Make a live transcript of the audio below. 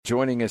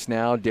joining us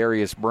now,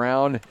 Darius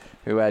Brown,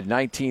 who had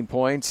 19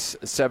 points,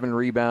 7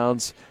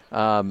 rebounds.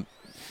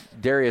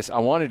 Darius, I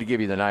wanted to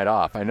give you the night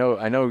off. I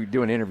know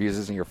doing interviews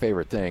isn't your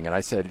favorite thing, and I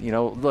said,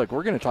 look,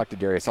 we're going to talk to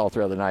Darius all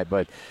throughout the night,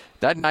 but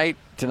that night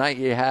tonight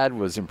you had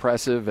was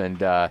impressive,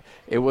 and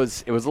it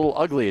was a little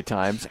ugly at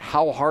times.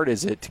 How hard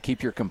is it to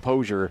keep your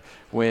composure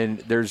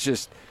when there's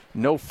just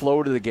no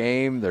flow to the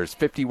game? There's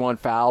 51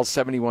 fouls,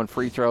 71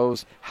 free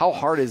throws. How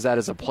hard is that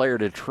as a player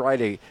to try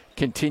to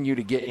continue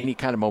to get any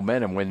kind of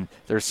momentum when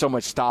there's so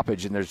much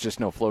stoppage and there's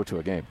just no flow to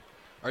a game?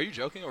 Are you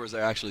joking, or was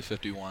there actually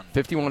 51?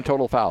 51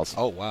 total fouls.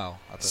 Oh, wow.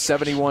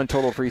 71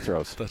 total free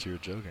throws. I thought you were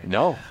joking.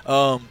 No.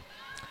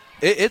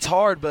 It's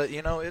hard, but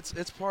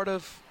it's part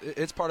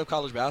of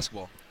college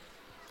basketball,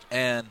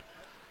 and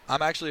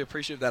I'm actually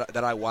appreciative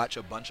that I watch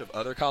a bunch of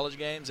other college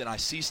games and I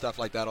see stuff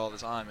like that all the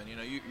time. And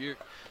you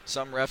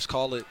some refs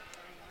call it,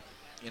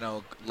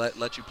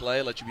 let you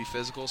play, let you be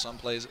physical. Some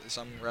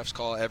refs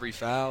call every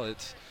foul.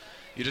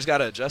 You just got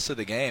to adjust to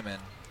the game,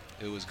 and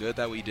it was good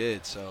that we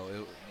did. So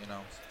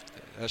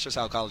that's just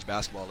how college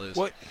basketball is.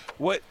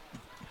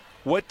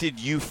 What did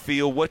you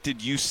feel? What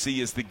did you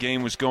see as the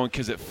game was going?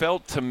 Because it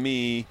felt to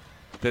me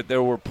that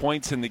there were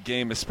points in the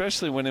game,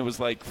 especially when it was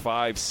like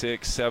 5,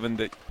 6, 7,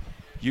 that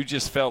you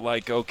just felt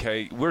like,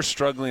 okay, we're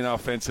struggling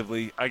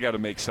offensively. I got to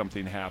make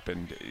something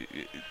happen.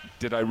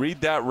 Did I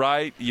read that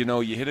right?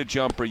 You hit a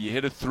jumper, you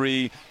hit a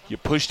three, you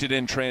pushed it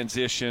in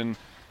transition.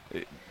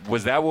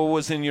 Was that what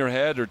was in your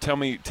head? Or tell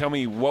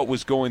me what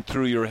was going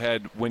through your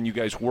head when you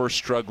guys were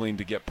struggling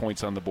to get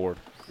points on the board.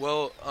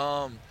 Well,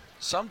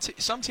 some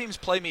teams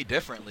play me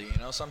differently.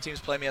 Some teams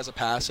play me as a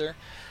passer,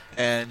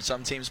 and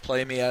some teams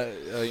play me,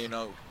 they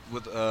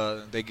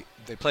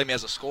play me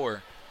as a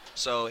scorer.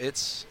 So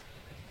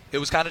it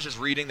was kind of just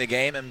reading the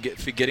game and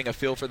getting a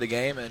feel for the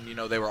game, and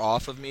they were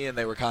off of me and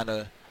they were kind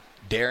of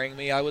daring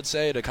me, I would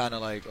say, to kind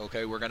of like,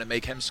 okay, we're going to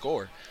make him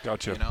score.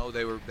 Gotcha.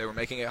 They were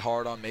making it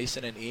hard on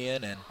Mason and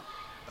Ian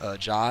and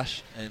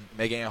Josh, and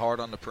making it hard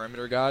on the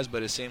perimeter guys.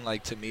 But it seemed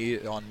like to me,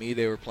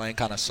 they were playing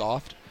kind of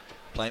soft,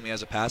 playing me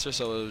as a passer.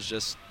 So it was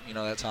just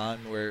that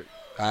time where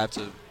I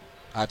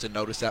have to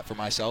notice that for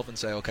myself and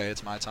say, okay,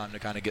 it's my time to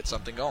kind of get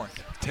something going.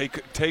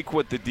 Take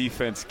what the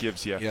defense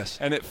gives you. Yes.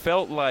 And it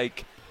felt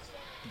like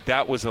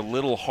that was a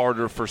little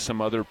harder for some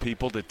other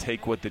people to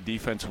take what the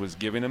defense was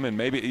giving them, and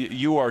maybe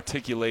you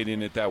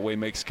articulating it that way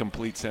makes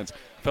complete sense.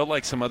 Felt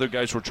like some other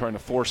guys were trying to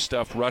force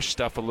stuff, rush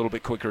stuff a little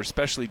bit quicker,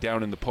 especially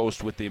down in the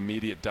post with the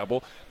immediate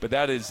double. But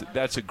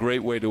that's a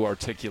great way to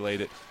articulate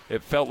it.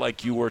 It felt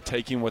like you were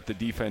taking what the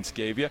defense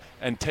gave you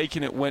and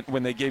taking it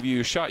when they gave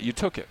you a shot, you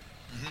took it.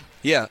 Mm-hmm.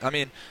 Yeah, I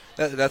mean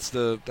that's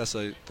the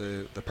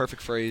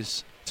perfect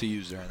phrase to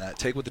use there. And that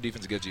take what the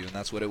defense gives you, and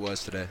that's what it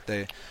was today.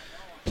 They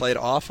played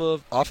off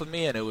of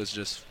me, and it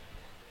was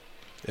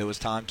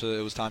time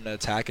to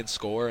attack and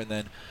score. And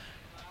then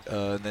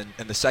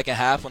in the second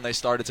half, when they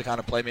started to kind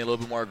of play me a little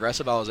bit more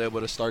aggressive, I was able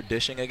to start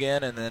dishing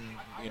again, and then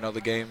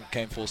the game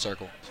came full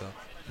circle.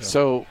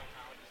 So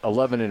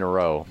 11 in a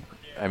row.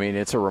 I mean,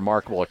 it's a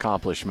remarkable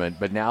accomplishment,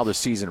 but now the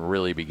season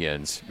really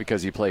begins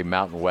because you play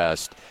Mountain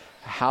West.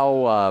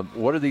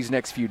 What are these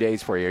next few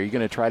days for you? Are you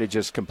going to try to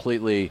just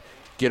completely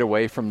get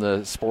away from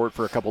the sport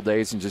for a couple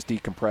days and just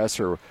decompress,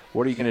 or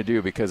what are you going to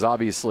do? Because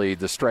obviously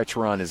the stretch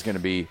run is going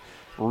to be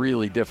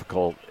really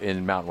difficult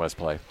in Mountain West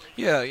play.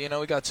 Yeah,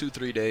 we got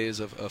 2-3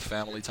 days of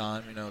family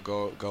time.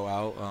 Go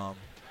out,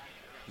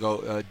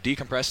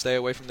 decompress, stay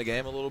away from the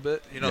game a little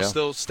bit.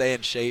 Still stay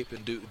in shape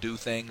and do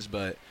things,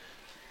 but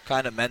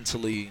kind of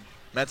mentally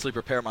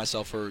prepare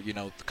myself for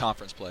the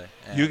conference play.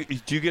 Do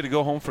you get to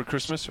go home for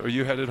Christmas? Are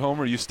you headed home,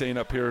 or are you staying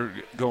up here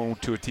going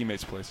to a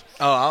teammate's place?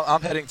 Oh,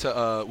 I'm heading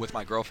to with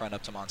my girlfriend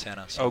up to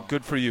Montana. So. Oh,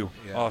 good for you.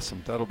 Yeah.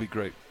 Awesome. That'll be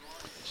great.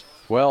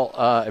 Well,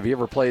 have you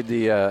ever played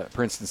the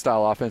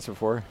Princeton-style offense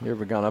before? You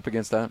ever gone up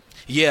against that?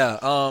 Yeah,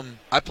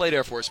 I played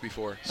Air Force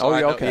before. So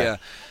okay. Yeah,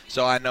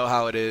 so I know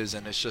how it is,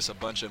 and it's just a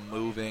bunch of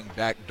moving,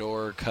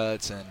 backdoor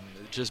cuts, and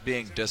just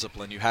being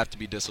disciplined. You have to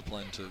be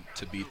disciplined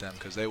to beat them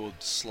because they will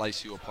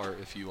slice you apart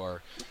if you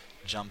are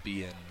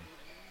jumpy and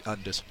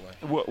undisciplined.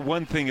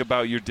 One thing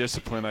about your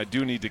discipline, I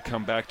do need to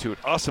come back to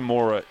it.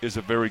 Asamora is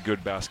a very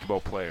good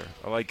basketball player.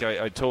 Like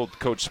I told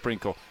Coach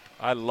Sprinkle,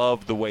 I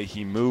love the way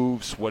he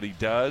moves, what he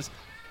does.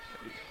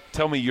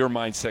 Tell me your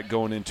mindset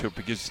going into it,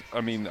 because,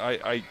 I mean,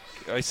 I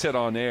said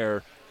on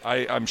air,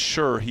 I'm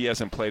sure he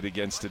hasn't played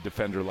against a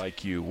defender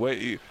like you.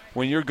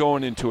 When you're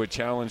going into a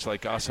challenge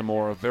like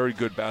Asamora, a very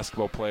good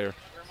basketball player,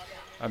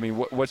 I mean,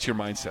 what's your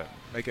mindset?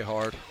 Make it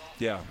hard.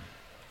 Yeah.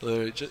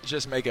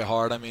 Just make it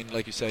hard. I mean,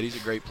 like you said, he's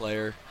a great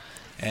player,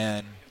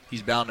 and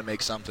he's bound to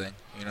make something.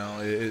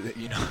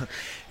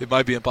 It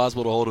might be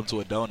impossible to hold him to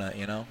a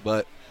donut,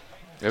 but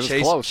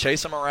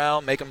chase him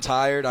around, make him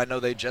tired. I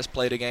know they just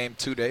played a game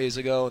 2 days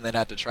ago and then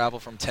had to travel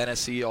from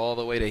Tennessee all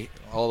the way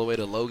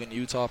to Logan,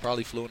 Utah.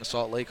 Probably flew into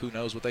Salt Lake. Who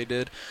knows what they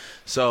did?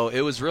 So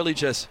it was really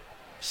just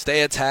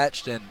stay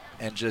attached and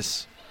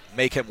just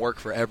make him work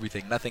for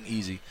everything. Nothing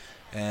easy.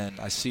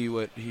 And I see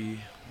what he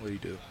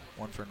do.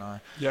 1 for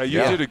 9. Yeah, you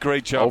did a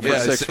great job. Over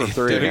 6 for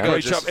 3. Did a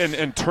great job.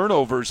 And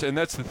turnovers, and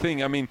that's the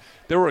thing. I mean,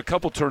 there were a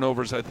couple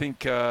turnovers. I think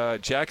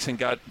Jackson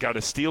got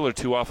a steal or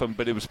two off him,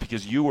 but it was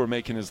because you were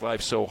making his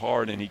life so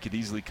hard, and he could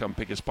easily come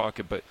pick his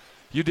pocket. But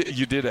you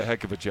did a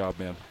heck of a job,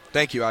 man.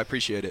 Thank you. I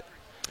appreciate it.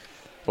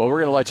 Well, we're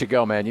going to let you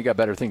go, man. You got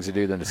better things to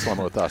do than to slum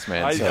with us,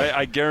 man.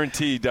 I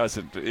guarantee he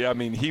doesn't. I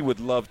mean, he would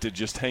love to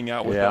just hang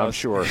out with us. Yeah, I'm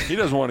sure. He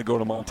doesn't want to go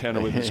to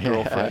Montana with his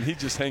girlfriend. He'd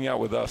just hang out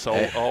with us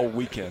all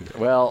weekend.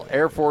 Well,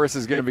 Air Force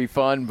is going to be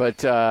fun,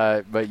 but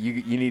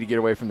you need to get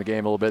away from the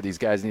game a little bit. These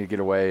guys need to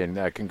get away,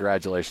 and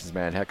congratulations,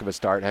 man. Heck of a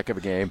start, heck of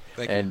a game.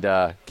 Thank you.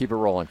 And keep it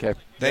rolling, okay?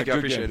 Thank you. I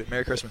appreciate it.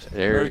 Merry Christmas.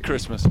 Merry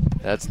Christmas.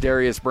 That's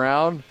Darius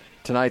Brown,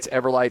 tonight's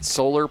Everlight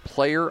Solar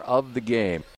Player of the Game.